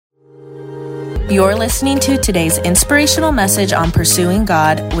You're listening to today's inspirational message on Pursuing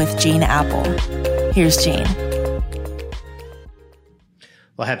God with Gene Apple. Here's Gene.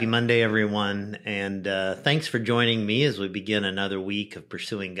 Well, happy Monday, everyone, and thanks for joining me as we begin another week of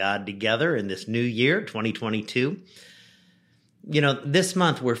Pursuing God together in this new year, 2022. You know, this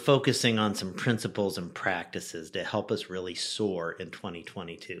month we're focusing on some principles and practices to help us really soar in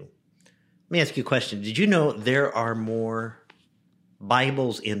 2022. Let me ask you a question. Did you know there are more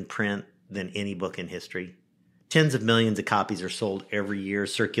Bibles in print than any book in history? Tens of millions of copies are sold every year,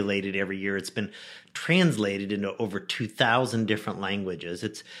 circulated every year. It's been translated into over 2,000 different languages.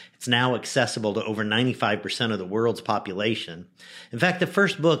 It's now accessible to over 95% of the world's population. In fact, the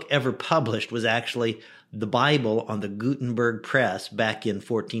first book ever published was actually the Bible on the Gutenberg press back in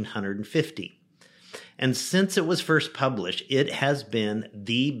 1450. And since it was first published, it has been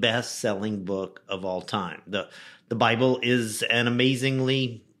the best-selling book of all time. The Bible is an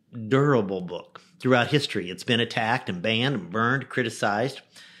amazingly durable book. Throughout history, it's been attacked and banned and burned, criticized.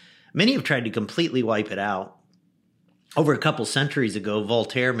 Many have tried to completely wipe it out. Over a couple centuries ago,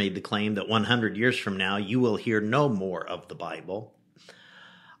 Voltaire made the claim that 100 years from now, you will hear no more of the Bible.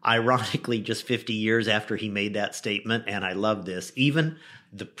 Ironically, just 50 years after he made that statement, and I love this, even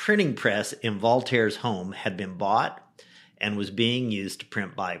the printing press in Voltaire's home had been bought and was being used to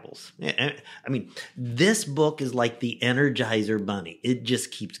print Bibles. I mean, this book is like the Energizer Bunny. It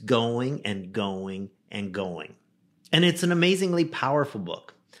just keeps going and going and going. And it's an amazingly powerful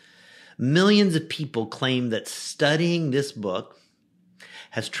book. Millions of people claim that studying this book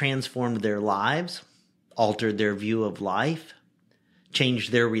has transformed their lives, altered their view of life,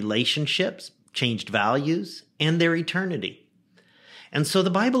 changed their relationships, changed values, and their eternity. And so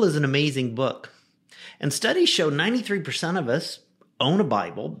the Bible is an amazing book. And studies show 93% of us own a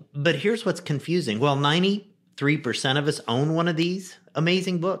Bible, but here's what's confusing. Well, 93% of us own one of these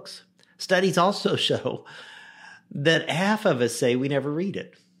amazing books. Studies also show that half of us say we never read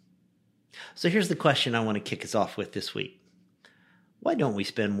it. So here's the question I want to kick us off with this week. Why don't we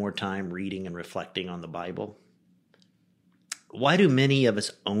spend more time reading and reflecting on the Bible? Why do many of us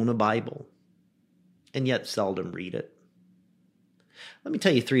own a Bible and yet seldom read it? Let me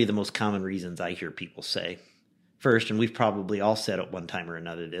tell you three of the most common reasons I hear people say. First, and we've probably all said at one time or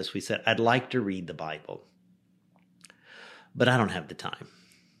another this, we said, I'd like to read the Bible, but I don't have the time.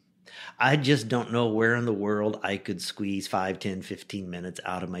 I just don't know where in the world I could squeeze 5, 10, 15 minutes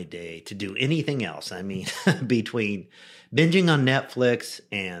out of my day to do anything else. I mean, between binging on Netflix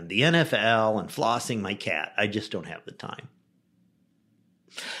and the NFL and flossing my cat, I just don't have the time.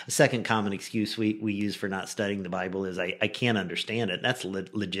 A second common excuse we use for not studying the Bible is I can't understand it. That's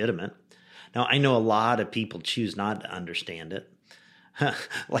legitimate. Now, I know a lot of people choose not to understand it.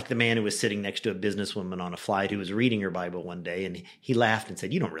 Like the man who was sitting next to a businesswoman on a flight who was reading her Bible one day, and he laughed and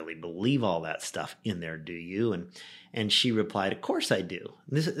said, "You don't really believe all that stuff in there, do you?" And she replied, "Of course I do.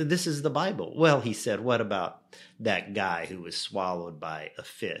 This is the Bible." "Well," he said, "what about that guy who was swallowed by a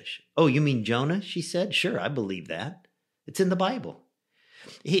fish?" "Oh, you mean Jonah?" she said. "Sure, I believe that. It's in the Bible."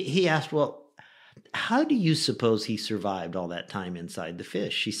 He asked, "Well, how do you suppose he survived all that time inside the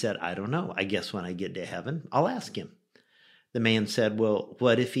fish?" She said, "I don't know. I guess when I get to heaven, I'll ask him." The man said, "Well,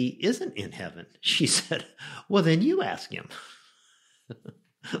 what if he isn't in heaven?" She said, "Well, then you ask him."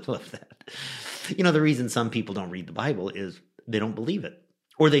 Love that. You know, the reason some people don't read the Bible is they don't believe it,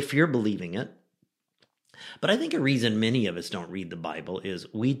 or they fear believing it. But I think a reason many of us don't read the Bible is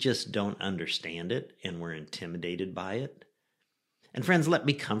we just don't understand it and we're intimidated by it. And friends, let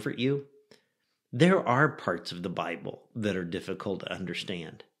me comfort you. There are parts of the Bible that are difficult to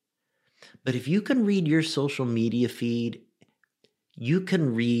understand. But if you can read your social media feed, you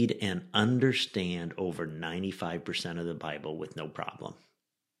can read and understand over 95% of the Bible with no problem.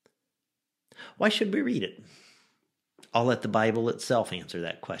 Why should we read it? I'll let the Bible itself answer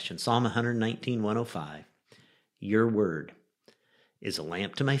that question. Psalm 119, 105. Your word is a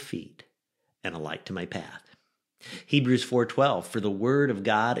lamp to my feet and a light to my path. Hebrews 4:12, for the word of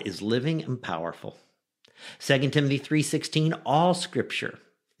God is living and powerful. 2 Timothy 3:16, all scripture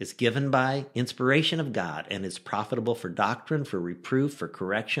is given by inspiration of God and is profitable for doctrine, for reproof, for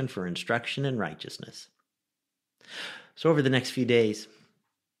correction, for instruction in righteousness. So over the next few days,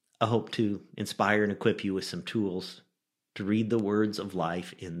 I hope to inspire and equip you with some tools to read the words of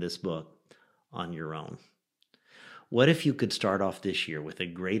life in this book on your own. What if you could start off this year with a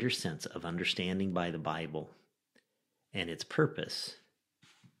greater sense of understanding by the Bible and its purpose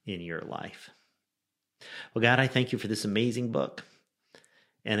in your life? Well, God, I thank you for this amazing book.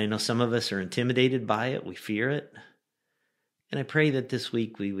 And I know some of us are intimidated by it. We fear it. And I pray that this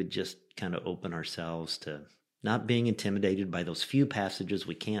week we would just kind of open ourselves to not being intimidated by those few passages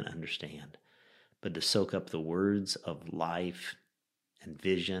we can't understand, but to soak up the words of life and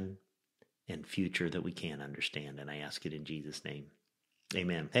vision and future that we can't understand. And I ask it in Jesus' name.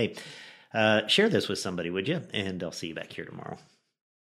 Amen. Hey, share this with somebody, would you? And I'll see you back here tomorrow.